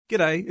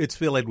G'day, it's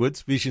Phil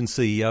Edwards, Vision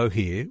CEO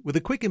here, with a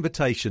quick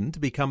invitation to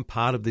become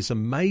part of this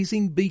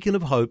amazing beacon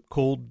of hope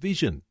called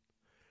Vision.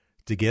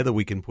 Together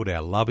we can put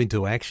our love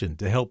into action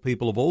to help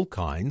people of all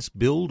kinds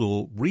build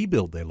or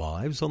rebuild their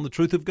lives on the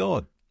truth of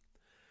God.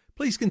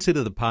 Please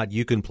consider the part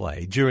you can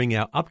play during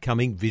our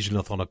upcoming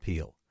Visionathon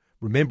appeal,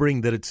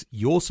 remembering that it's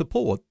your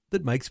support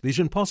that makes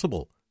Vision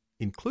possible,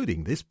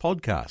 including this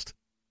podcast.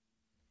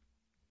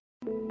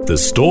 The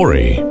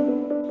story.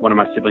 One of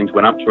my siblings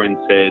went up to her and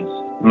said,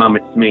 "Mum,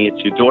 it's me,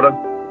 it's your daughter."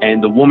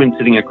 And the woman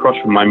sitting across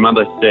from my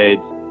mother said,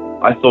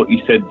 "I thought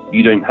you said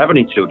you don't have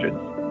any children."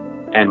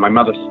 And my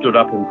mother stood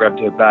up and grabbed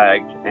her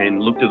bag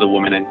and looked at the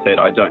woman and said,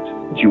 "I don't."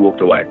 And she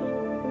walked away.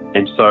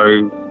 And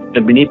so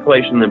the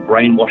manipulation, the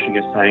brainwashing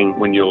is saying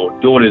when your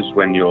daughters,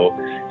 when your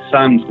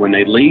sons, when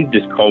they leave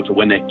this culture,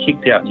 when they're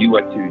kicked out, you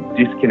are to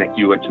disconnect,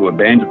 you are to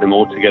abandon them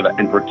altogether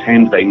and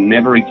pretend they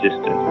never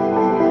existed.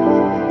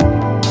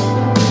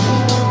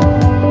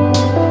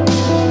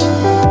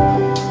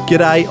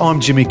 G'day, I'm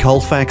Jimmy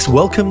Colfax.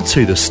 Welcome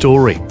to The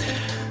Story.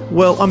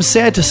 Well, I'm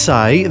sad to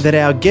say that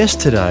our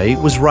guest today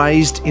was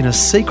raised in a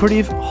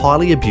secretive,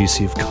 highly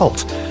abusive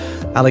cult.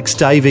 Alex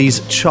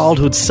Davies'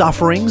 childhood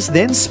sufferings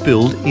then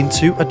spilled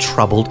into a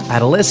troubled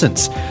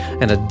adolescence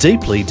and a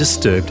deeply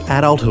disturbed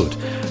adulthood.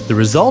 The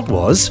result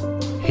was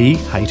he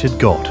hated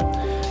God.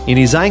 In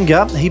his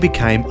anger, he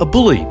became a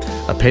bully,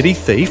 a petty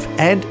thief,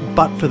 and,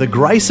 but for the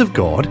grace of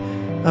God,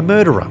 a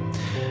murderer.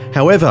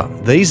 However,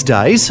 these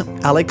days,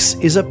 Alex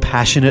is a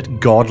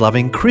passionate,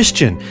 God-loving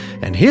Christian,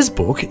 and his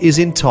book is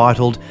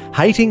entitled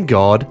Hating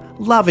God,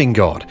 Loving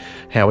God: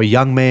 How a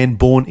Young Man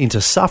Born into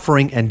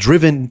Suffering and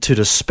Driven to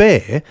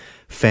Despair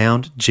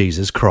Found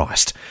Jesus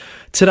Christ.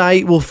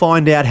 Today, we'll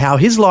find out how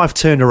his life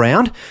turned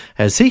around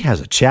as he has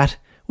a chat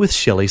with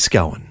Shelley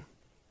Scowen.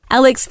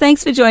 Alex,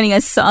 thanks for joining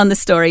us on The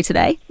Story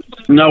today.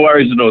 No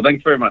worries at all.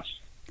 Thanks very much.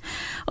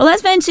 Well,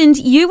 as mentioned,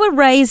 you were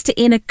raised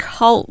in a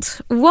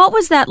cult. What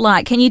was that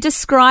like? Can you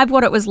describe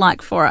what it was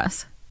like for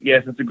us?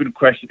 Yes, that's a good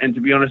question. And to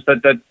be honest,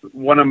 that's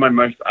one of my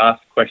most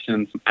asked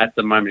questions at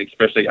the moment,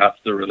 especially after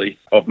the release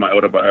of my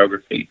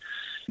autobiography.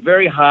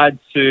 Very hard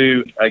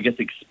to,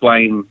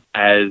 explain,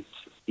 as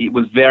it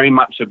was very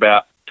much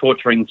about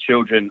torturing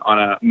children on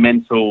a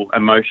mental,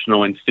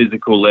 emotional and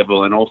physical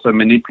level, and also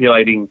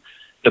manipulating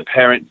the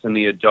parents and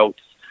the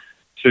adults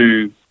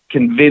to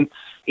convince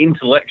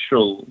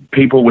intellectual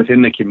people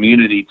within the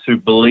community to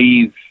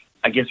believe,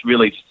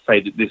 really to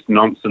say that this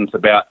nonsense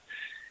about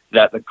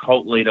that the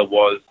cult leader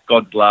was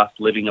God's last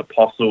living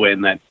apostle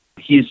and that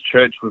his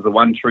church was the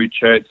one true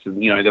church,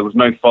 and, there was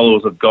no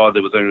followers of God,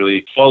 there was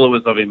only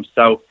followers of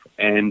himself.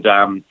 And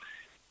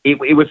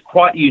it was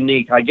quite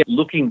unique.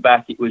 Looking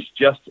back, it was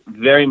just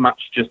very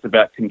much just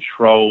about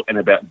control and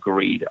about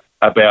greed,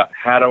 about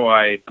how do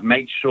I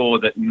make sure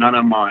that none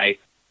of my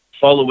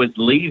followers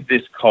leave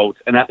this cult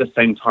and at the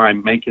same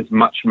time make as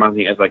much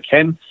money as I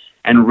can.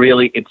 And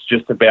really, it's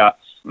just about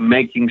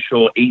making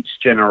sure each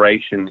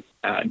generation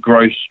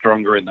grows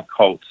stronger in the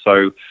cult.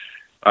 So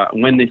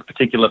when this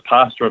particular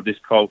pastor of this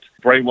cult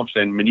brainwashed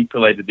and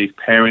manipulated these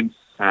parents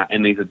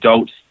and these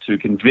adults to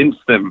convince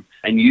them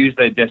and use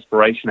their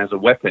desperation as a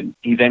weapon,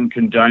 he then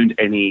condoned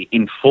and he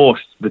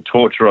enforced the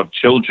torture of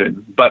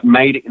children, but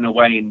made it in a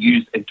way and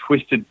used a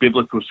twisted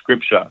biblical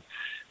scripture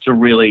to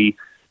really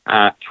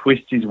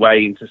twist his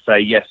way into say,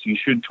 yes, you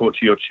should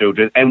torture your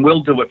children, and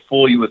we'll do it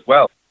for you as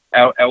well.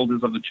 Our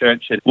elders of the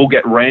church will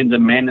get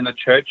random men in the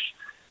church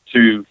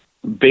to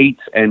beat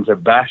and to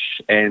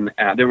bash, and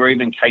there were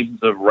even cases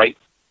of rape,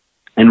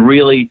 and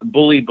really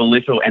bully,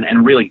 belittle,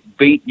 and really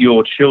beat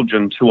your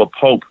children to a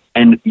pulp,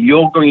 and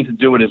you're going to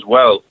do it as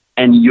well,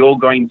 and you're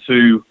going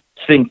to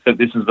think that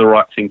this is the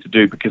right thing to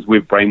do because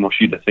we've brainwashed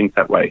you to think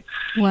that way.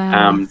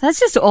 Wow, that's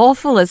just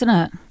awful, isn't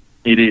it?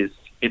 It is.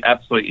 It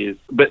absolutely is.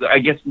 But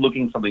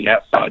looking from the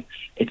outside,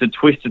 it's a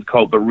twisted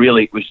cult, but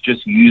really it was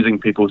just using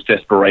people's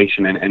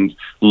desperation and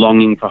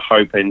longing for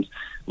hope and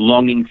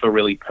longing for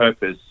really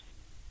purpose.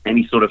 And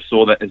he sort of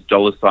saw that as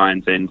dollar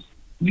signs and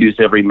used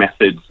every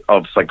method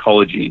of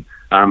psychology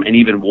and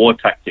even war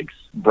tactics,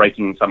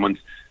 breaking someone's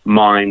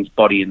mind,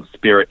 body and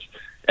spirit,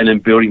 and then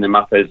building them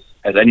up as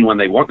anyone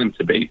they want them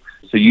to be.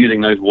 So using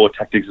those war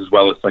tactics as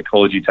well as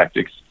psychology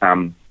tactics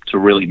to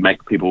really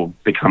make people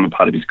become a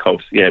part of his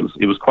cult. Yeah,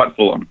 it was quite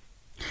full on.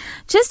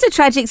 Just a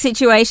tragic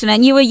situation,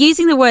 and you were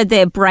using the word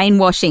there,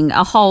 brainwashing,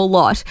 a whole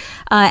lot,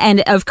 and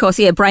of course,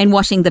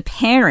 brainwashing the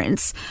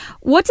parents.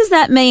 What does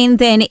that mean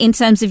then in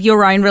terms of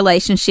your own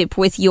relationship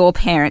with your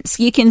parents?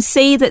 You can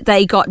see that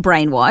they got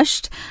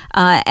brainwashed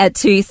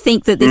to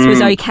think that this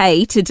was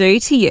okay to do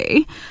to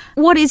you.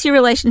 What is your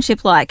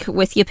relationship like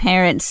with your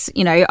parents,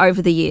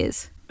 over the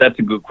years? That's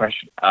a good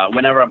question.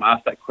 Whenever I'm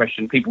asked that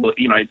question, people,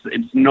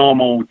 it's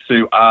normal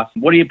to ask,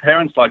 what are your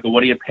parents like, or what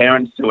do your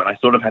parents do? And I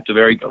sort of have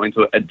to go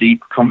into a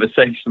deep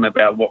conversation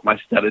about what my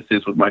status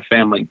is with my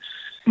family.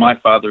 My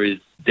father is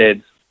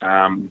dead.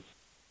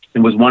 It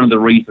was one of the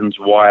reasons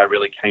why I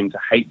really came to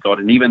hate God.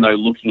 And even though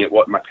looking at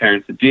what my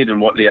parents did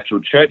and what the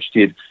actual church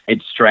did,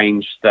 it's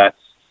strange that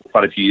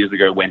quite a few years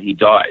ago when he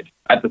died,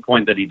 at the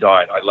point that he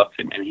died, I loved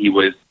him, and he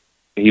was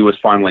he was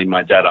finally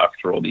my dad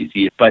after all these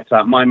years. But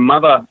my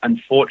mother,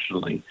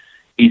 unfortunately,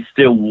 is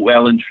still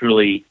well and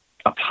truly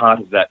a part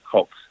of that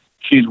cult.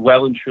 She's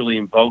well and truly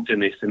involved in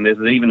this, and there's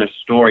even a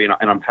story, and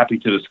I'm happy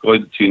to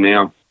disclose it to you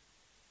now,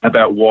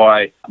 about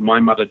why my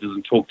mother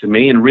doesn't talk to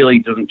me and really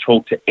doesn't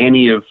talk to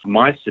any of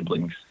my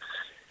siblings.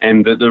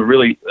 And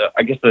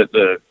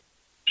the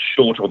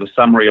short or the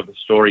summary of the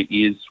story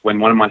is when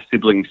one of my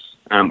siblings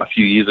a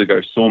few years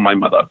ago saw my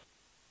mother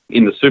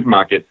in the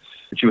supermarket.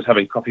 She was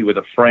having coffee with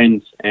a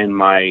friend, and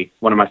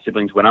one of my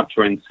siblings went up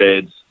to her and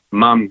said,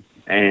 "Mum,"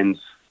 and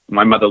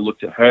my mother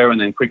looked at her and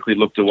then quickly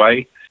looked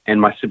away,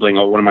 and one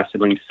of my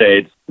siblings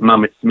said,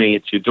 "Mum, it's me,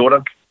 it's your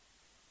daughter."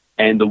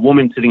 And the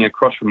woman sitting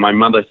across from my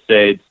mother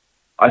said,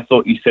 "I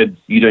thought you said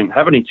you don't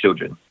have any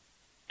children."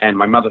 And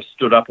my mother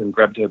stood up and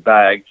grabbed her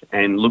bag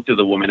and looked at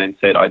the woman and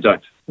said, "I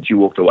don't." And she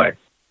walked away.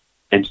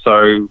 And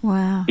so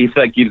If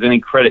that gives any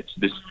credit to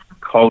this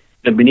cult,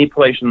 the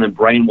manipulation and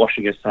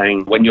brainwashing is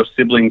saying when your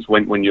siblings,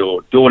 when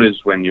your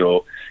daughters, when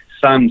your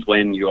sons,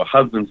 when your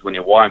husbands, when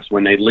your wives,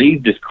 when they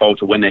leave this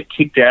cult or when they're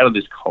kicked out of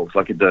this cult,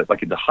 like at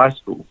the high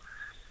school,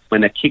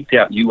 when they're kicked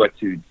out, you are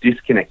to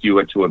disconnect, you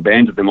are to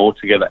abandon them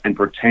altogether and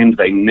pretend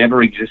they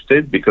never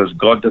existed because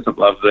God doesn't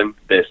love them.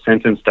 They're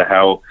sentenced to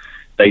hell.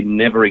 They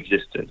never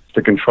existed.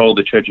 The control of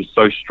the church is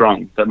so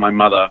strong that my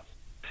mother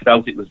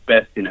felt it was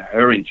best in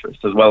her interest,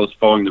 as well as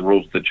following the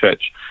rules of the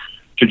church,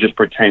 to just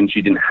pretend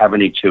she didn't have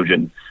any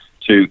children,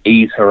 to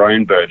ease her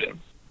own burden,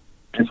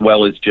 as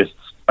well as just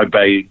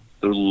obey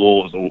the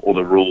laws or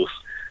the rules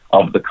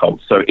of the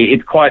cult. So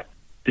it's quite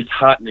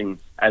disheartening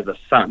as a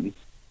son,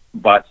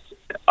 but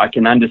I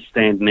can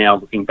understand now,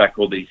 looking back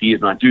all these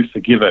years, and I do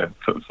forgive her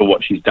for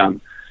what she's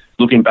done.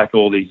 Looking back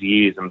all these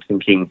years, I'm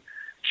thinking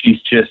she's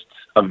just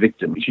a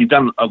victim. She's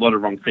done a lot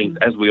of wrong things,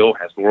 as we all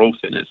have. We're all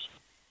sinners.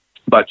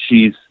 But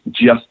she's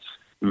just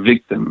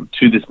victim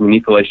to this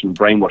manipulation,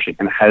 brainwashing,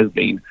 and has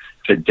been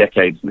for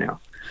decades now.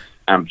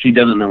 She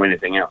doesn't know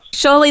anything else.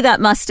 Surely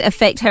that must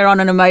affect her on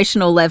an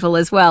emotional level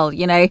as well.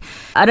 You know,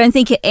 I don't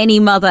think any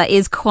mother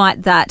is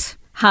quite that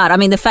hard. I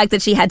mean, the fact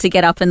that she had to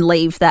get up and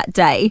leave that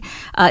day,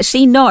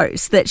 she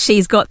knows that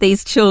she's got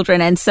these children.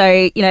 And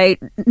so, you know,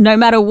 no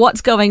matter what's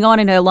going on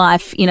in her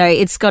life, you know,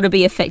 it's got to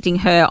be affecting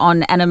her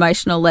on an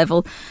emotional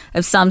level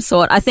of some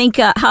sort. I think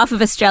half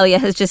of Australia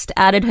has just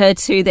added her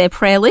to their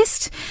prayer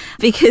list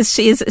because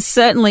she is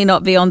certainly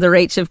not beyond the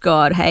reach of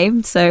God,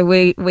 hey? So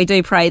we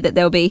do pray that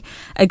there'll be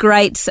a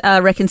great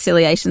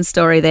reconciliation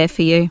story there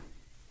for you.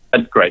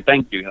 That's great.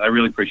 Thank you. I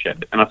really appreciate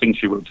it. And I think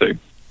she will too.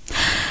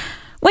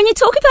 When you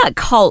talk about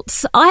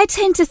cults, I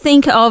tend to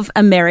think of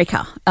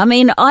America. I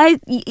mean,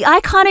 I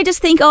kind of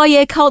just think, oh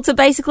yeah, cults are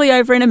basically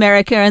over in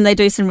America and they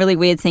do some really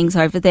weird things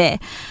over there.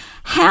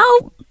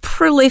 How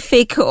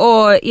prolific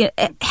or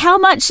how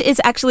much is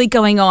actually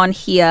going on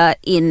here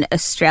in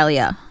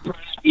Australia?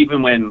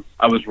 Even when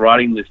I was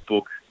writing this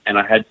book and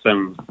I had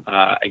some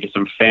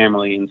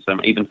family and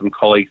even some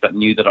colleagues that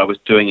knew that I was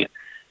doing it,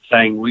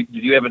 saying,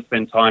 did you ever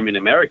spend time in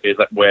America? Is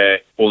that where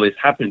all this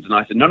happens? And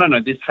I said, no,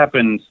 this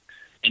happens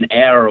an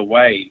hour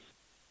away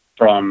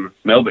from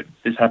Melbourne.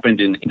 This happened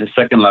in the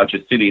second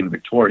largest city in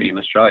Victoria in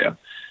Australia.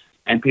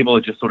 And people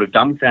are just sort of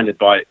dumbfounded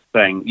by it,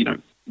 saying, you know,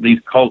 these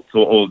cults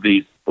or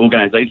these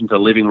organizations are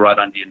living right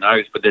under your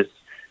nose, but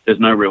there's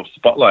no real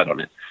spotlight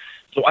on it.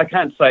 So I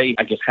can't say,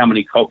 how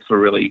many cults are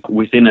really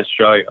within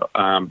Australia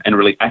and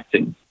really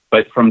acting.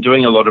 But from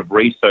doing a lot of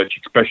research,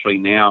 especially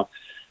now,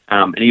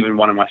 and even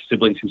one of my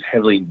siblings who's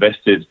heavily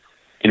invested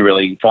in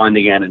really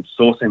finding out and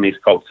sourcing these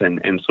cults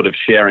and sort of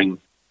sharing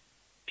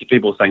to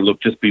people, saying,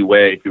 look, just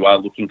beware, if you are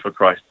looking for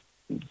Christ,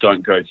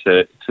 don't go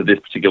to this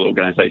particular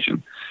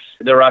organization.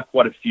 There are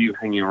quite a few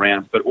hanging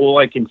around, but all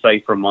I can say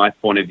from my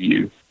point of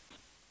view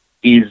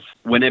is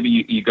whenever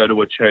you go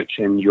to a church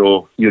and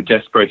you're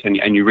desperate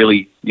and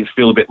you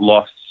feel a bit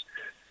lost,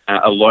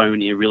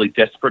 alone, you're really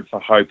desperate for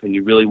hope and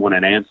you really want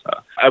an answer,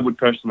 I would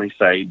personally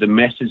say the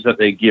message that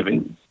they're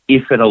giving,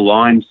 if it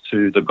aligns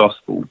to the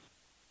gospel,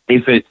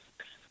 if it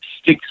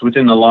sticks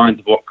within the lines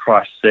of what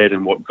Christ said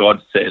and what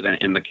God said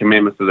and the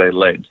commandments that they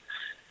led,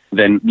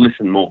 then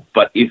listen more.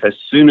 But if as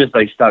soon as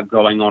they start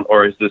going on,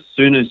 or as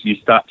soon as you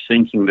start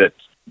thinking that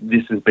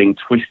this is being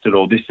twisted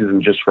or this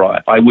isn't just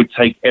right, I would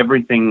take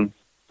everything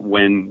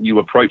when you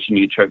approach a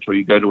new church or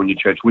you go to a new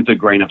church with a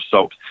grain of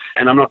salt.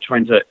 And I'm not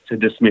trying to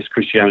dismiss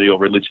Christianity or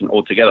religion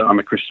altogether. I'm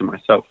a Christian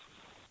myself.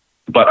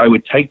 But I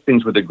would take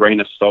things with a grain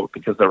of salt,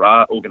 because there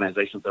are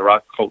organizations, there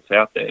are cults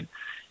out there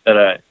that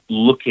are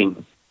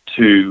looking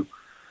to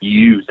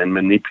use and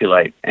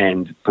manipulate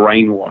and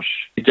brainwash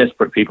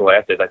desperate people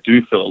out there that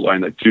do feel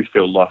alone, that do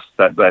feel lost,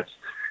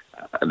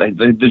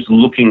 they're just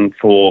looking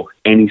for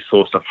any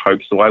source of hope.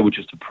 So I would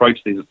just approach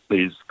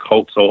these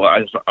cults, or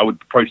I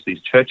would approach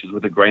these churches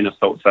with a grain of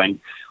salt,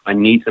 saying, I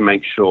need to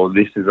make sure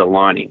this is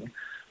aligning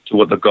to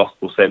what the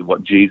gospel said,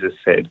 what Jesus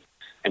said,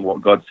 and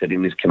what God said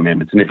in his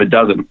commandments. And if it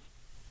doesn't,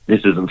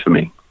 this isn't for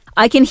me.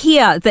 I can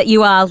hear that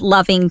you are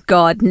loving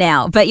God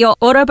now, but your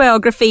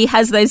autobiography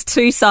has those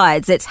two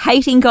sides. It's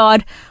hating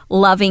God,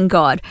 loving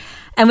God.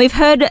 And we've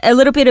heard a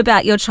little bit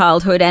about your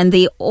childhood and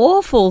the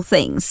awful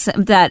things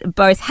that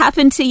both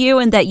happened to you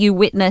and that you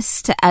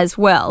witnessed as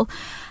well.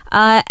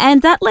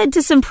 And that led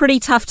to some pretty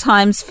tough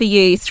times for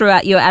you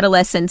throughout your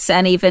adolescence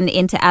and even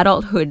into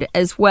adulthood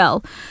as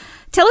well.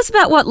 Tell us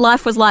about what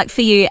life was like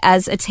for you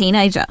as a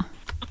teenager.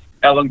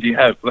 How long do you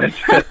have?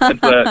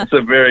 It's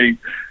a very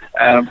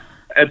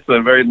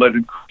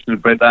loaded question.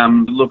 But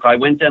look, I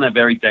went down a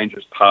very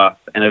dangerous path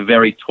and a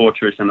very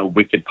torturous and a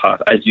wicked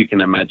path, as you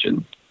can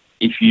imagine.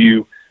 If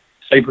you,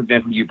 say, for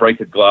example, you break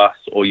a glass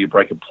or you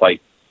break a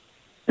plate,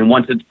 and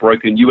once it's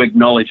broken, you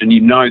acknowledge and you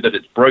know that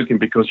it's broken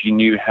because you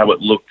knew how it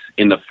looked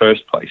in the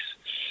first place.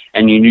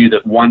 And you knew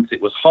that once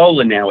it was whole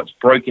and now it's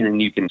broken,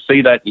 and you can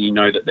see that, and you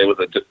know that there was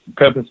a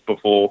purpose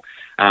before,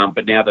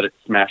 but now that it's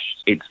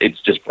smashed,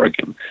 it's just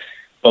broken.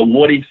 But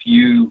what if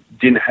you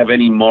didn't have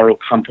any moral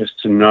compass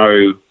to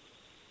know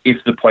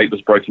if the plate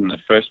was broken in the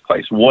first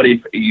place? What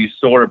if you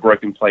saw a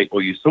broken plate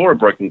or you saw a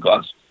broken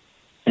glass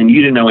and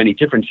you didn't know any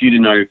difference? You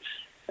didn't know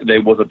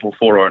there was a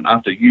before or an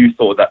after. You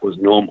thought that was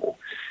normal.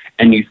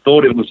 And you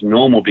thought it was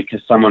normal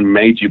because someone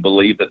made you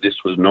believe that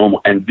this was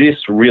normal. And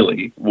this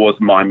really was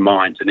my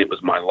mind and it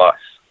was my life.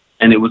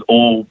 And it was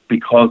all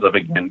because of,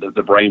 again,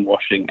 the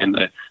brainwashing and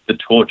the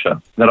torture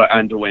that I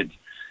underwent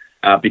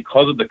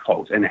because of the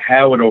cult, and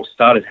how it all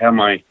started, how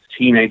my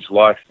teenage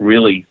life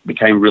really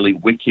became really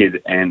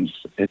wicked and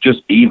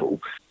just evil,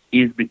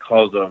 is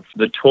because of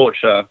the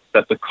torture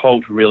that the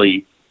cult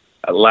really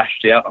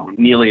lashed out on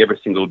nearly every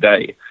single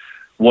day.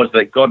 Was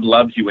that God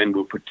loves you and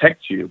will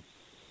protect you,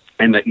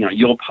 and that,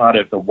 you're part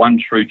of the one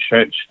true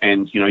church,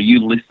 and,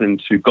 you listen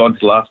to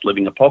God's last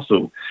living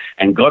apostle,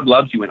 and God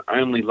loves you and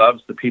only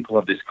loves the people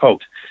of this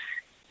cult.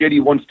 Yet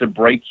he wants to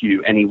break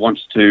you, and he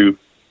wants to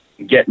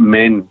get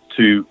men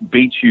to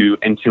beat you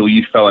until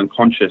you fell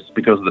unconscious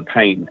because of the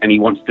pain, and he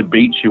wants to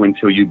beat you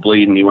until you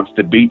bleed, and he wants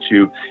to beat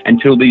you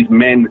until these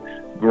men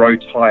grow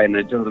tired, and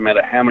it doesn't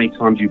matter how many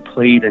times you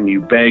plead and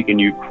you beg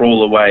and you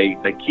crawl away,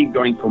 they keep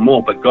going for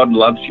more. But God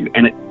loves you,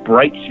 and it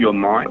breaks your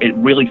mind. It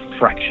really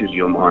fractures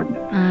your mind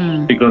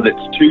because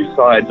it's two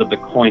sides of the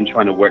coin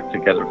trying to work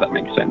together, if that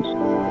makes sense.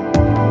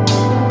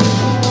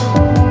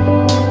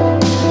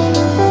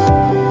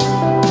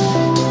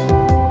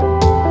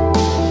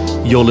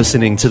 You're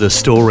listening to The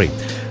Story.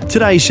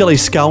 Today, Shelley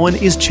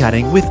Scowen is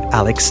chatting with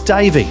Alex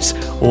Davies,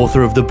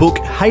 author of the book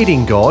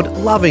Hating God,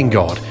 Loving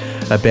God,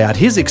 about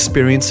his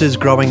experiences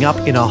growing up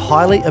in a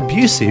highly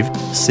abusive,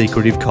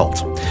 secretive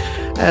cult.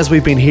 As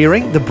we've been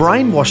hearing, the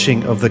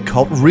brainwashing of the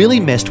cult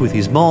really messed with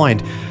his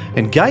mind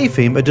and gave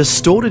him a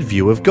distorted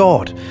view of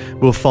God.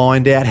 We'll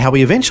find out how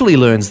he eventually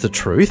learns the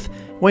truth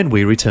when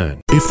we return.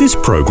 If this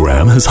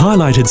program has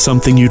highlighted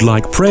something you'd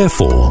like prayer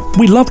for,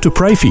 we'd love to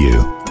pray for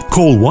you.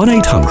 Call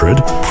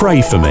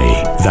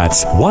 1-800-PRAY-FOR-ME.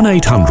 That's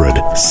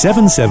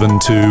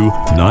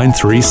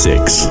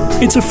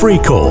 1-800-772-936. It's a free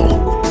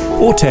call.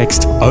 Or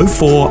text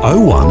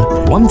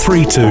 0401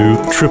 132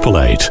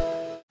 888.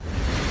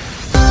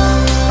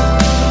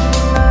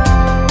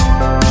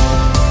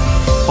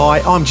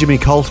 Hi, I'm Jimmy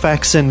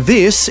Colfax, and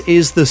this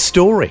is The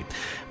Story.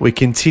 We're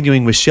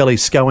continuing with Shelley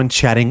Scowen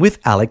chatting with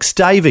Alex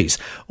Davies,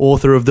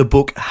 author of the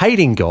book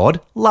Hating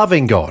God,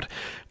 Loving God,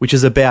 which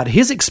is about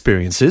his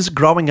experiences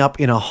growing up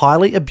in a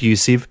highly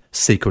abusive,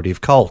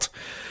 secretive cult.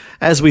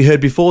 As we heard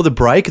before the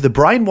break, the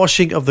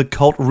brainwashing of the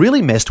cult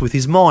really messed with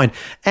his mind,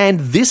 and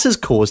this has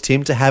caused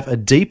him to have a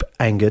deep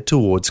anger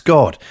towards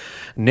God.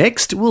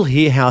 Next, we'll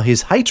hear how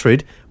his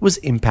hatred was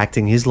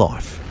impacting his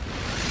life.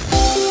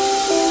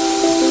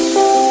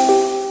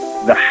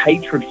 The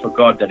hatred for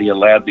God that he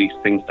allowed these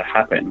things to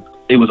happen,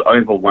 it was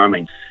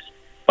overwhelming.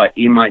 But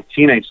in my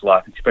teenage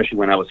life, especially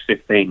when I was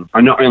 15, I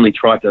not only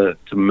tried to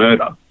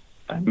murder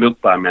a milk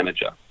bar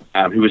manager,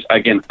 who was,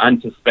 again,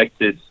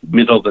 unsuspected,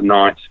 middle of the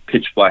night,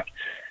 pitch black,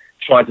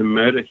 tried to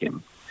murder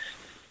him,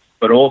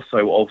 but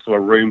also a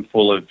room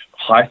full of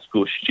high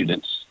school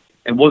students.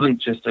 It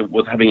wasn't just I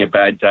was having a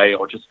bad day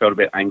or just felt a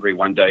bit angry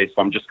one day, so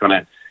I'm just going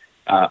to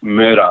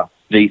murder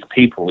these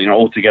people.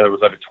 Altogether it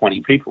was over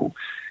 20 people.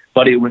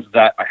 But it was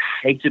that I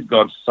hated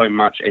God so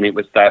much, and it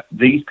was that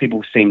these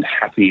people seemed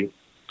happy.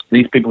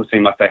 These people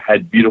seemed like they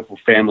had beautiful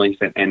families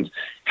and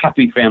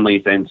happy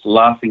families and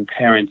laughing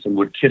parents, and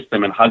would kiss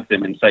them and hug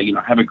them and say,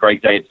 have a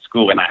great day at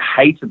school. And I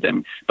hated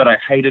them, but I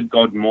hated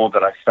God more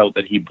that I felt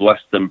that he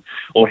blessed them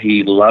or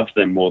he loved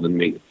them more than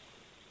me,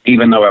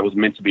 even though I was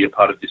meant to be a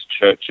part of this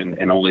church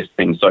and all these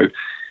things. So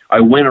I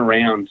went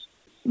around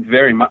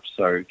very much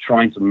so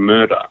trying to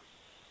murder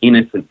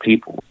innocent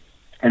people.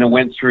 And I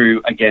went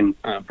through, again,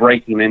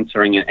 breaking and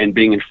entering and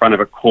being in front of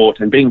a court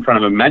and being in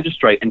front of a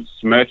magistrate and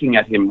smirking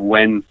at him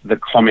when the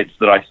comments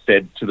that I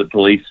said to the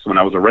police when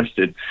I was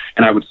arrested.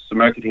 And I would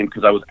smirk at him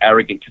because I was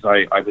arrogant,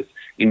 because I was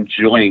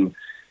enjoying,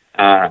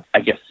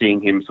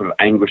 seeing him sort of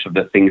anguish of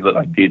the things that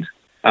I did.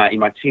 In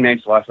my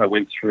teenage life, I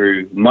went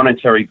through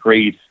monetary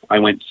greed. I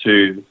went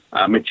to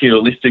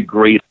materialistic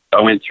greed.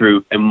 I went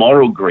through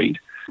immoral greed,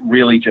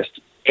 really just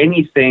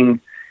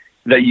anything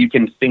that you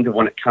can think of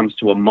when it comes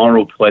to a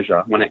moral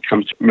pleasure, when it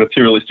comes to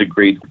materialistic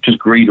greed, just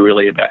greed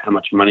really about how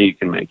much money you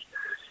can make.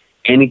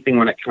 anything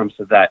when it comes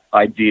to that,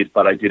 I did,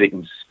 but I did it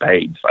in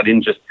spades. I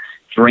didn't just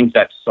drink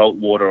that salt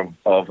water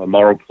of a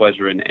moral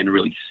pleasure and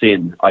really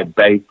sin. I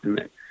bathed in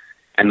it.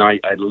 And I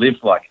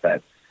lived like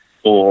that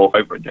for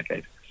over a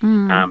decade.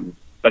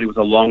 But it was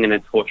a long and a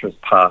torturous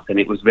path, and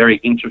it was very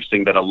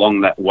interesting that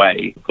along that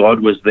way,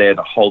 God was there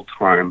the whole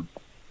time,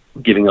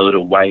 giving a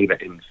little wave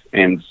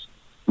and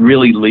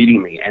really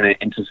leading me.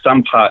 And to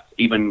some parts,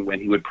 even when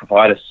he would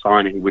provide a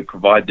sign and he would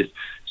provide this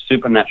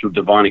supernatural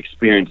divine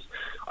experience,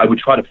 I would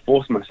try to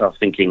force myself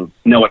thinking,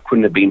 no, it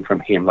couldn't have been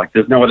from him. Like,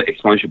 there's no other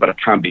explanation, but it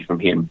can't be from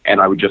him.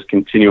 And I would just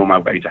continue on my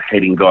way to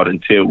hating God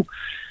until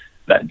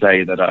that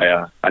day that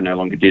I no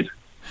longer did.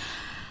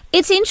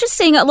 It's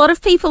interesting. A lot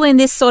of people in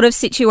this sort of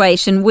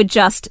situation would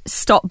just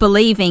stop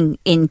believing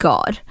in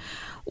God.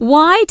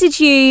 Why did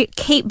you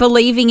keep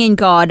believing in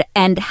God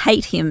and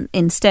hate him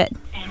instead?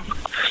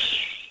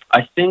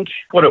 I think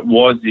what it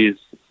was is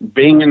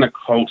being in the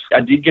cult,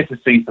 I did get to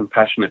see some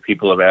passionate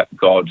people about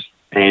God.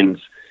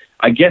 And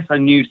I guess I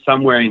knew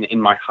somewhere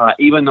in my heart,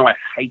 even though I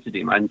hated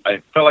him,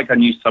 I felt like I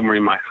knew somewhere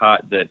in my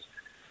heart that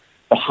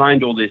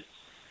behind all this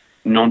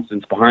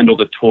nonsense, behind all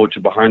the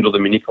torture, behind all the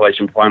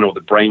manipulation, behind all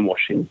the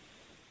brainwashing,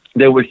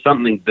 there was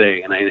something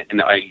there,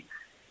 and I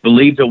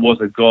believed there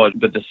was a God,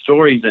 but the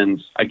stories and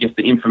I guess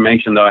the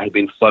information that I had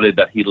been flooded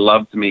that he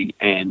loved me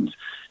and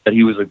that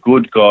he was a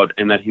good God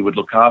and that he would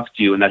look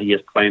after you and that he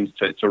has plans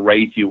to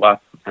raise you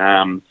up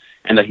and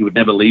that he would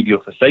never leave you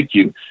or forsake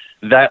you,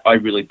 that I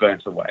really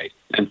burnt away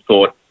and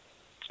thought,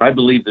 I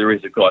believe there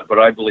is a God, but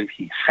I believe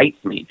he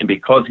hates me, and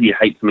because he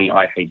hates me,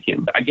 I hate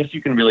him. I guess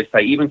you can really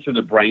say, even through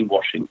the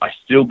brainwashing, I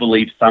still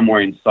believe somewhere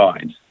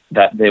inside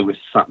that there was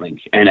something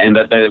and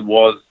that there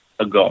was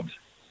a God.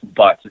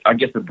 But I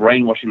guess the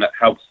brainwashing that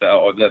helps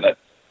or that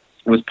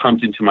was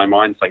pumped into my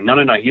mind saying, no,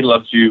 he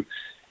loves you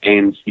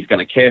and he's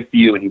going to care for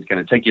you and he's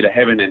going to take you to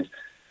heaven,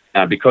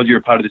 and because you're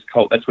a part of this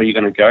cult, that's where you're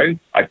going to go.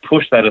 I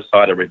pushed that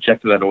aside. I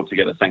rejected that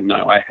altogether, saying,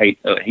 no,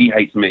 he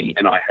hates me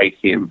and I hate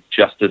him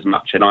just as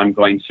much, and I'm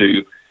going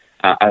to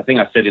I think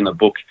I said in the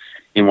book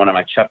in one of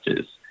my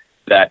chapters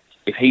that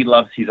if he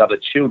loves his other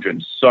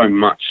children so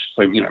much,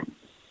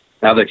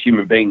 other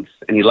human beings,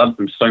 and he loves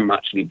them so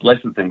much and he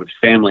blesses them with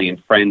family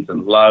and friends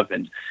and love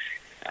and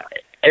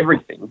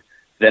everything,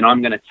 then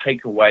I'm going to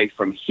take away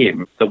from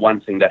him the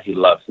one thing that he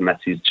loves, and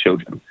that's his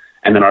children.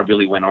 And then I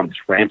really went on this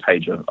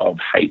rampage of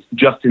hate,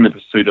 just in the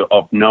pursuit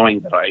of knowing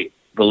that I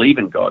believe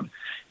in God,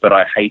 but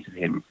I hated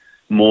him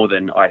more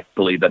than I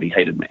believed that he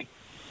hated me.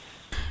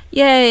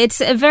 Yeah,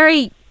 it's a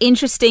very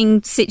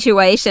interesting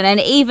situation.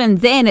 And even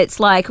then it's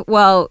like,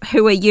 well,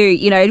 who are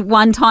you?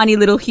 One tiny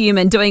little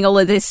human doing all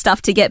of this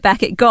stuff to get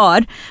back at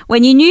God,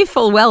 when you knew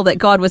full well that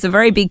God was a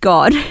very big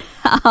God.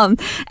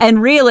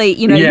 And really,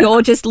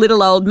 you're just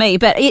little old me.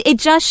 But it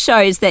just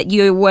shows that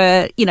you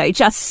were,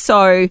 just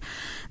so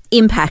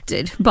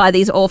impacted by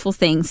these awful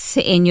things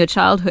in your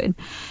childhood.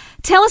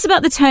 Tell us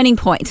about the turning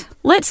point.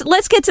 Let's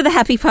get to the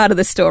happy part of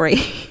the story.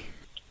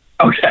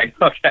 Okay.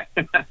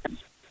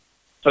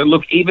 So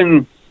look,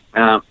 even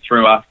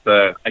through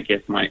after, I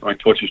guess, my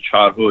torturous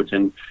childhood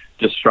and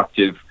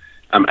destructive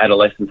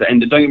adolescence,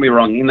 and don't get me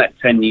wrong, in that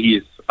 10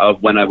 years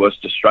of when I was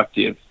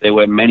destructive, there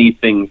were many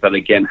things that,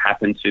 again,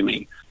 happened to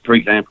me. For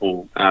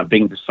example,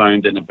 being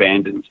disowned and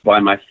abandoned by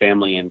my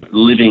family and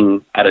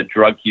living at a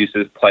drug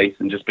user's place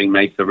and just being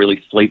made to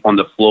really sleep on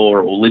the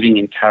floor, or living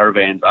in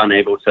caravans,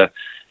 unable to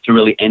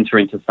really enter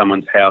into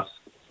someone's house,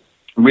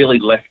 really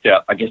left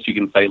out, I guess you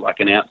can say, like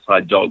an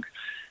outside dog.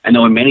 And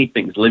there were many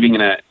things, living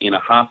in a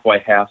halfway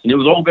house, and it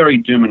was all very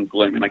doom and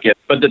gloom. And I guess,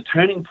 but the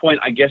turning point,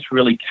 I guess,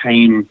 really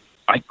came.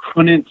 I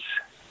couldn't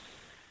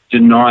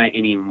deny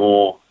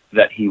anymore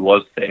that he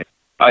was there.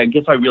 I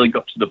guess I really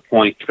got to the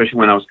point, especially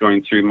when I was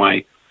going through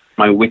my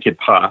wicked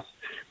past,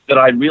 that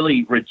I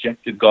really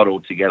rejected God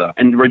altogether,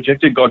 and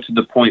rejected God to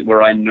the point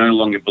where I no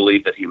longer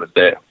believed that he was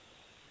there.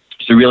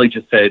 So really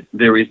just said,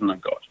 there isn't a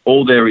God.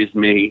 All there is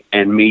me,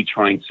 and me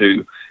trying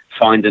to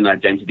find an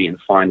identity and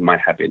find my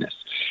happiness.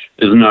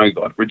 There's no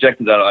God.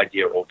 Rejected that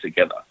idea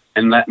altogether.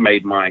 And that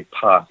made my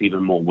path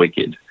even more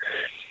wicked.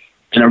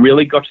 And I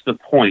really got to the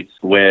point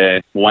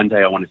where one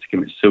day I wanted to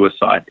commit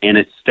suicide. And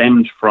it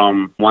stemmed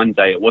from one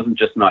day. It wasn't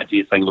just an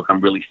idea saying, look,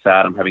 I'm really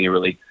sad, I'm having a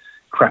really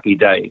crappy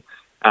day.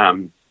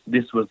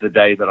 This was the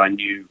day that I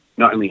knew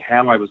not only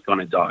how I was going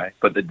to die,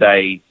 but the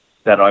day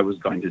that I was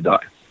going to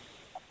die.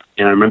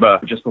 And I remember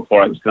just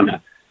before I was going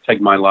to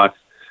take my life,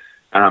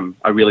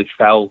 I really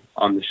fell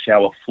on the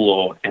shower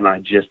floor, and I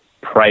just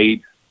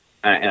prayed.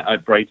 I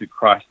prayed to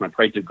Christ, and I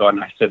prayed to God,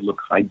 and I said,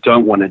 look, I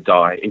don't want to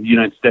die. If you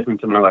don't step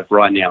into my life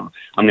right now,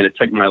 I'm going to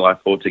take my life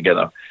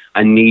altogether.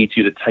 I need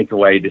you to take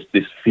away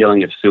this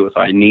feeling of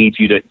suicide. I need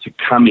you to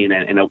come in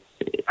and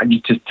I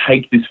need to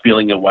take this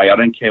feeling away. I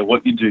don't care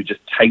what you do,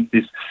 just take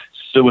this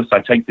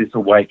suicide, take this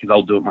away, because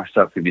I'll do it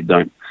myself if you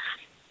don't.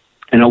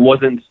 And it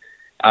wasn't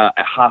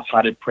a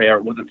half-hearted prayer.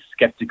 It wasn't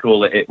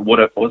skeptical. It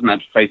wasn't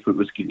unfaithful. It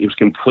was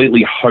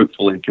completely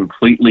hopeful and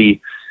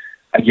completely,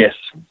 I guess,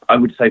 I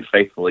would say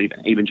faithful,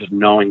 even just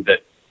knowing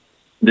that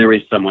there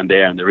is someone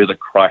there and there is a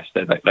Christ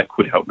there that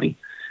could help me.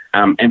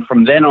 And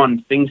from then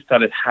on, things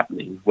started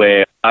happening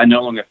where I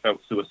no longer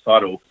felt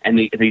suicidal, and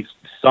these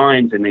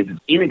signs and these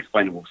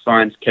inexplainable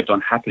signs kept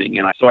on happening.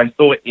 And so I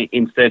thought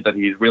instead that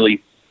he's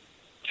really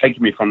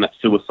taken me from that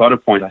suicidal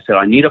point. I said,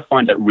 I need to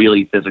find out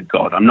really there's a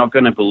God. I'm not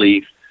going to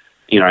believe,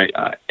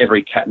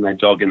 every cat and their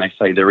dog and they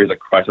say there is a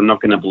Christ. I'm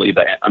not going to believe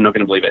that. I'm not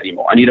going to believe it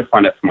anymore. I need to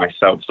find out for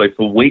myself. So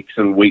for weeks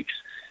and weeks,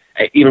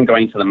 even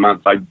going into the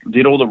months, I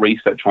did all the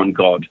research on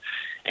God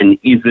and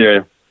is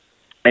there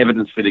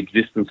evidence for the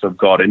existence of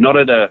God, and not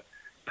at a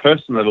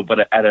personal level,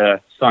 but at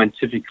a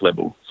scientific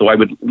level. So I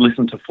would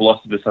listen to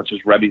philosophers such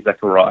as Rabbi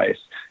Zacharias,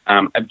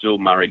 Abdul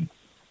Murray,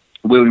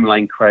 William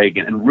Lane Craig,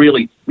 and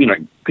really,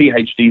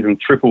 PhDs and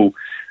triple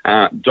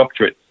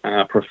doctorate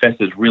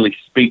professors really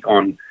speak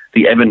on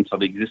the evidence of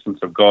the existence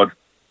of God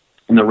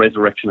and the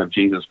resurrection of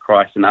Jesus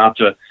Christ. And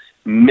after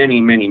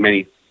many, many,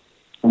 many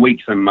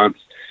weeks and months,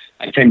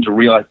 I came to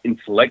realize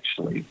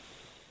intellectually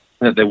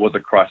that there was a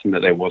Christ and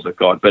that there was a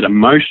God. But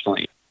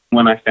emotionally,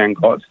 when I found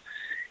God,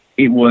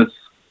 it was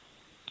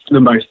the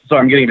most, so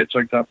I'm getting a bit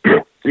choked up,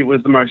 it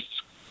was the most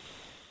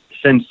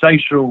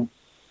sensational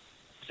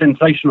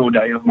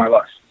day of my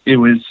life.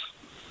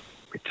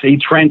 He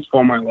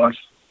transformed my life,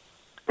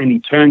 and he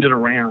turned it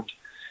around,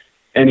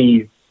 and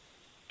he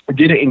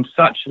did it in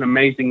such an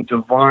amazing,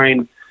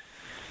 divine,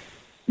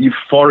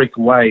 euphoric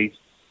way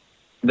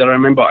that I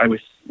remember I was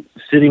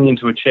sitting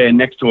into a chair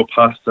next to a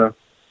pastor,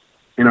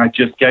 and I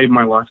just gave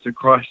my life to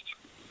Christ.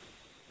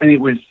 And it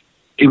was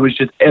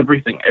just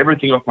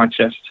everything off my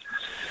chest.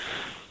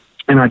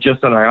 And I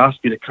just said, I ask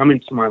you to come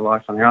into my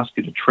life, and I ask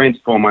you to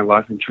transform my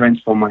life and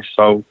transform my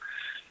soul.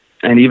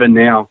 And even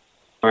now,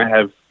 I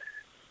have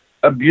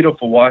a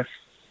beautiful wife.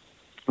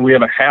 We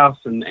have a house,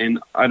 and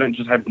I don't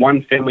just have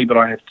one family, but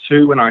I have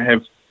two, and I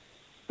have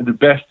the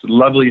best,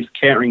 loveliest,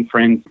 caring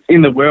friends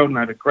in the world, and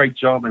I have a great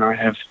job, and I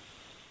have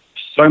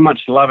so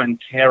much love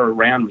and care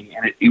around me.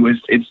 And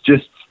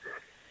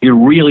it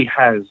really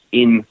has,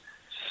 in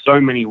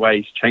so many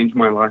ways, changed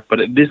my life. But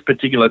at this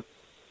particular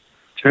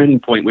turning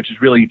point, which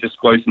is really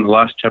disclosed in the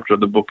last chapter of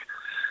the book,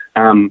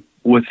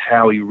 was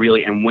how he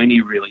really, and when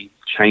he really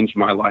changed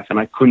my life, and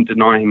I couldn't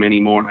deny him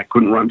anymore, and I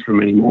couldn't run from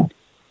him anymore.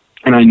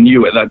 And I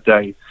knew at that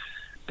day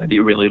that he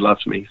really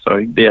loved me. So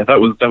yeah, that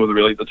was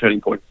really the turning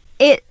point.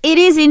 It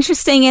is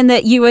interesting in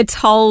that you were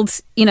told,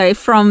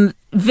 from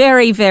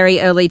very, very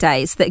early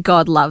days that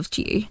God loved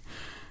you.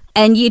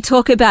 And you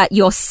talk about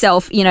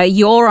yourself,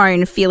 your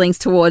own feelings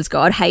towards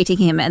God, hating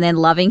him and then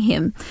loving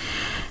him.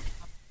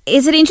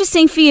 Is it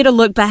interesting for you to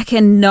look back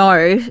and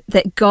know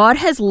that God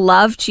has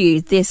loved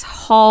you this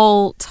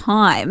whole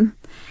time?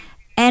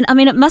 And I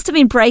mean, it must have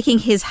been breaking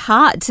his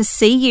heart to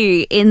see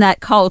you in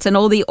that cult and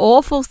all the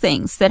awful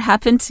things that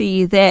happened to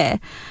you there.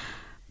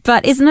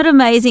 But isn't it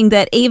amazing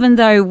that even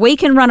though we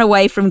can run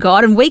away from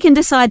God and we can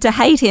decide to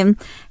hate him,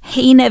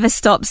 he never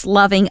stops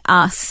loving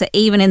us,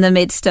 even in the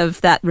midst of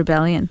that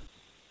rebellion?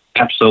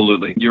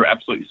 Absolutely. You're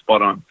absolutely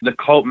spot on. The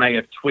cult may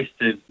have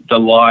twisted the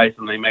lies,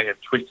 and they may have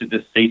twisted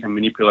deceit and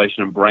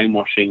manipulation and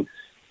brainwashing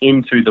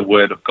into the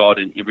word of God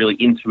and really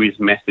into his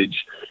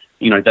message,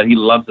 that he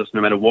loves us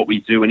no matter what we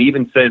do. And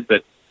even says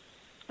that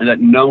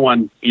no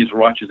one is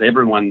righteous.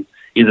 Everyone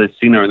is a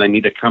sinner and they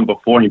need to come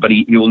before him, but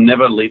he will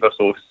never leave us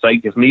or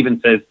forsake us. And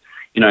even says,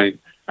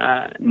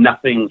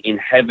 nothing in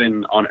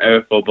heaven, on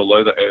earth, or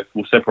below the earth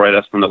will separate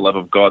us from the love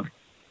of God.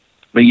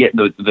 But yet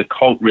the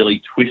cult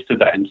really twisted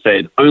that and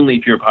said, only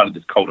if you're a part of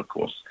this cult, of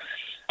course.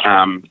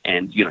 And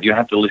you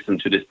have to listen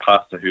to this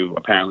pastor who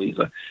apparently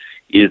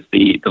is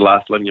the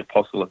last living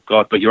apostle of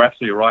God. But you're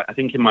absolutely right. I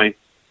think in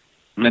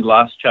the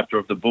last chapter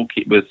of the book,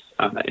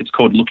 it's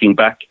called Looking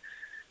Back,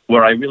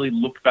 where I really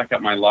looked back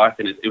at my life,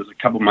 and it was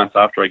a couple of months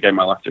after I gave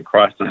my life to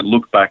Christ, and I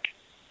looked back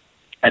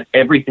at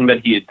everything that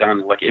he had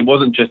done. Like, it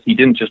wasn't just, he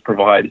didn't just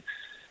provide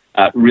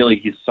really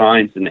his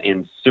signs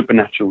and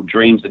supernatural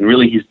dreams and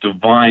really his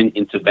divine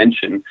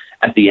intervention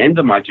at the end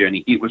of my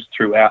journey. It was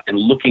throughout, and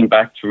looking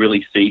back to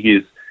really see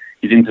his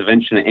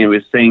intervention, and it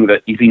was seeing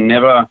that if he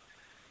never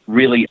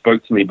really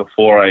spoke to me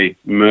before I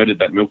murdered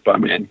that milk bar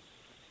man,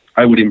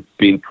 I would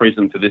be in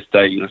prison to this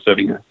day,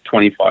 serving a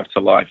 25 to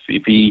life.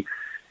 If he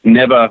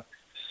never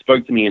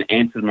spoke to me and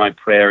answered my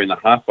prayer in the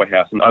halfway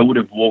house, and I would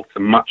have walked a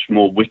much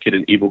more wicked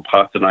and evil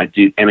path than I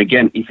did. And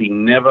again, if he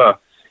never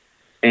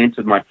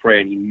answered my prayer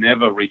and he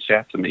never reached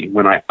out to me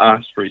when I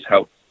asked for his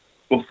help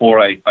before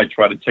I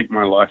tried to take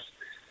my life,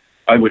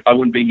 I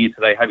wouldn't be here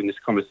today having this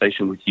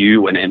conversation with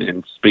you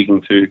and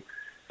speaking to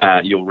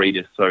your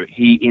readers. So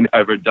he, in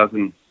over a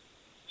dozen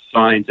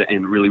signs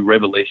and really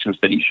revelations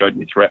that he showed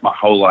me throughout my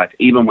whole life,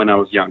 even when I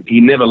was young, he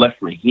never left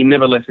me. He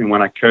never left me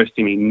when I cursed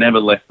him. He never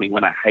left me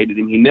when I hated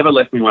him. He never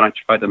left me when I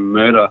tried to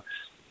murder,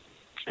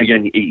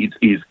 again,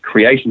 his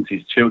creations,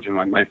 his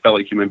children, my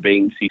fellow human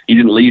beings. He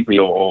didn't leave me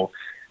or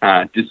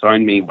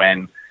disown me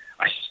when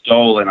I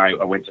stole and I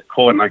went to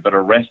court and I got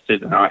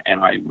arrested and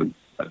I went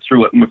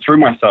through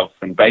myself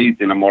and bathed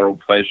in immoral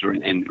pleasure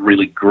and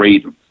really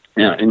greed,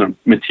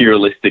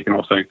 materialistic and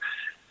also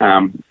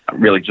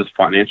really just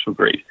financial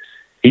greed.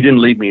 He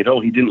didn't leave me at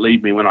all. He didn't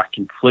leave me when I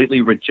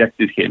completely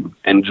rejected him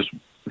and just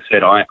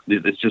said,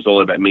 it's just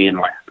all about me and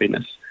my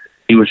happiness.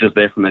 He was just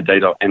there from the day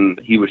dot, and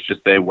he was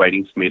just there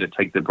waiting for me to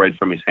take the bread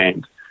from his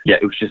hand. Yeah,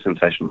 it was just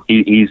sensational.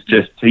 He's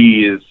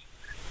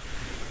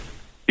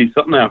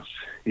something else.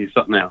 He's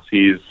something else.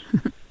 He's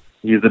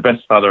the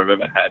best father I've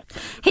ever had.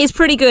 He's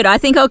pretty good. I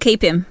think I'll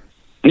keep him.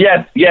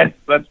 Yes,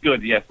 that's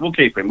good. Yes, we'll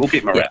keep him. We'll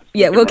keep him around.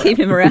 We'll keep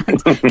him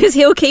around because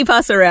he'll keep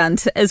us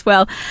around as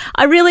well.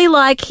 I really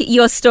like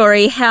your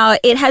story, how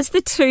it has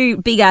the two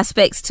big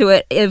aspects to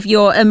it of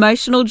your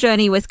emotional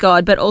journey with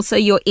God, but also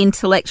your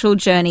intellectual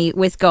journey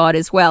with God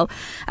as well.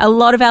 A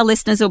lot of our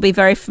listeners will be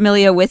very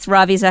familiar with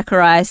Ravi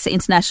Zacharias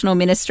International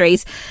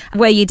Ministries,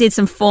 where you did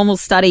some formal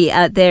study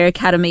at their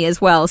academy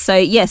as well. So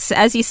yes,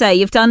 as you say,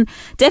 you've done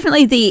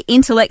definitely the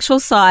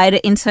intellectual side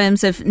in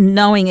terms of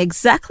knowing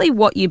exactly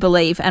what you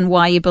believe and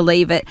why you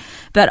believe it,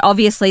 but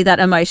obviously that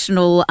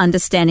emotional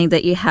understanding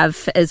that you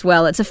have as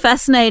well. It's a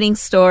fascinating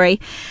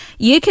story.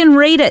 You can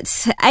read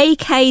it.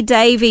 A.K.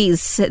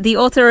 Davies, the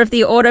author of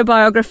the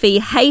autobiography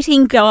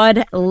Hating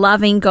God,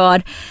 Loving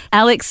God.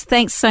 Alex,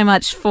 thanks so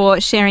much for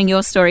sharing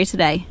your story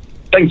today.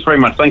 Thanks very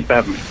much. Thanks for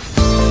having me.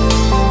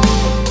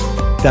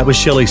 That was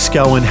Shelley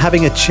Scowen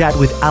having a chat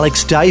with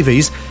Alex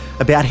Davies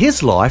about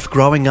his life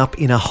growing up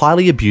in a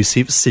highly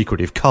abusive,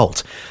 secretive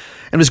cult.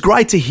 And it was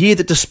great to hear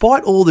that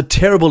despite all the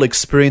terrible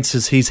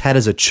experiences he's had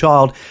as a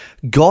child,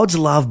 God's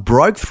love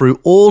broke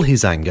through all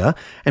his anger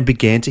and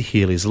began to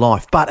heal his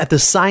life. But at the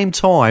same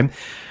time,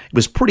 it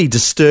was pretty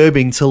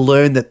disturbing to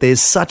learn that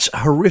there's such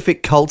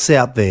horrific cults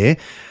out there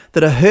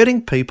that are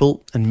hurting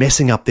people and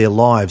messing up their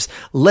lives,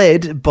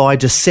 led by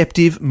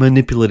deceptive,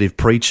 manipulative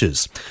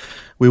preachers.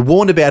 We're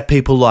warned about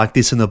people like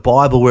this in the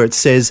Bible, where it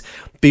says,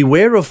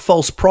 "Beware of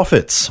false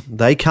prophets.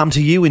 They come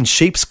to you in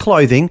sheep's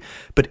clothing,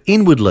 but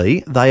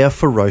inwardly they are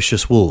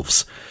ferocious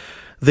wolves."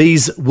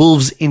 These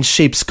wolves in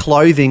sheep's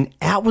clothing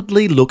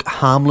outwardly look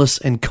harmless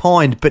and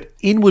kind, but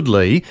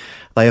inwardly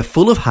they are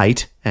full of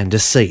hate and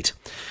deceit.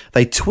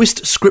 They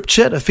twist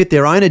scripture to fit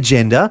their own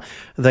agenda.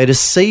 They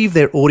deceive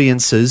their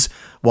audiences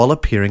while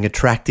appearing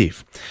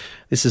attractive.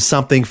 This is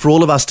something for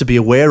all of us to be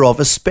aware of,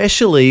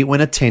 especially when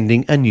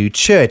attending a new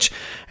church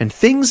and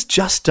things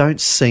just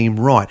don't seem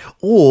right.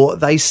 Or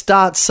they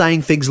start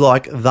saying things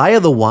like they are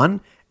the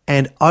one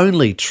and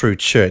only true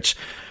church,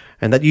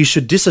 and that you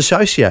should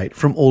disassociate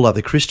from all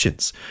other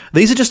Christians.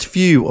 These are just a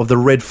few of the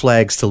red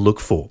flags to look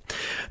for.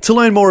 To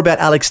learn more about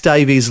Alex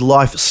Davies'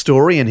 life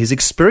story and his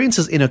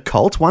experiences in a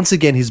cult, once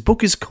again, his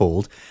book is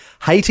called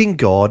Hating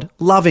God,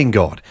 Loving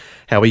God: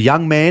 How a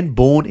Young Man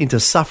Born into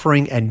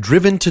Suffering and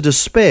Driven to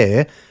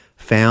Despair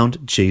Found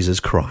Jesus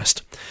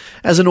Christ.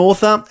 As an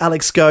author,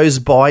 Alex goes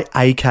by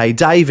A.K.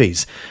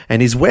 Davies,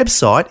 and his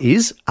website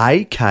is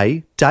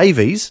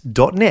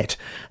akdavies.net.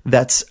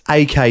 That's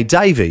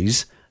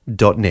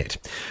akdavies.net.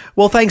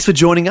 Well, thanks for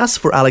joining us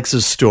for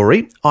Alex's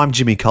story. I'm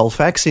Jimmy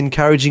Colfax,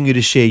 encouraging you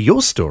to share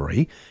your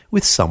story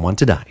with someone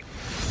today.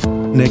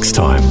 Next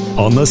time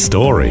on The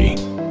Story.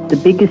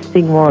 The biggest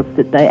thing was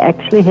that they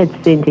actually had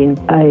sent in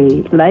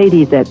a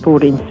lady that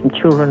brought in some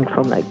children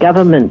from a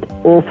government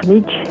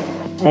orphanage,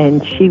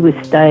 and she was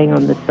staying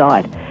on the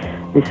site.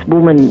 This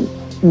woman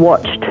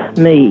watched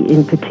me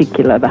in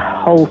particular the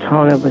whole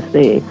time I was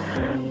there.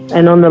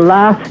 And on the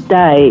last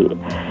day,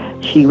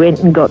 she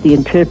went and got the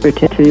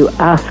interpreter to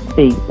ask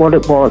me what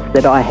it was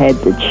that I had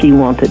that she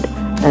wanted.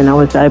 And I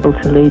was able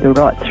to lead her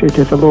right through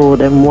to the Lord,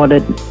 and what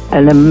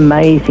an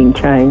amazing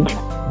change.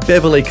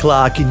 Beverly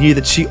Clark knew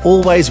that she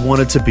always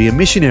wanted to be a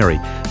missionary,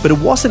 but it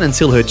wasn't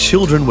until her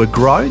children were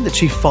grown that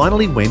she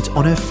finally went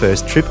on her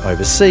first trip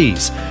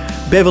overseas.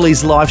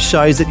 Beverly's life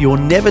shows that you're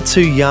never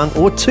too young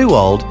or too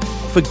old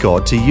for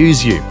God to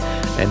use you.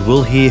 And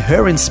we'll hear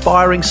her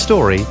inspiring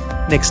story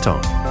next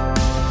time.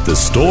 The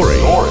Story.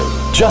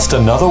 Just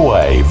another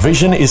way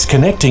Vision is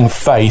connecting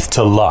faith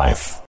to life.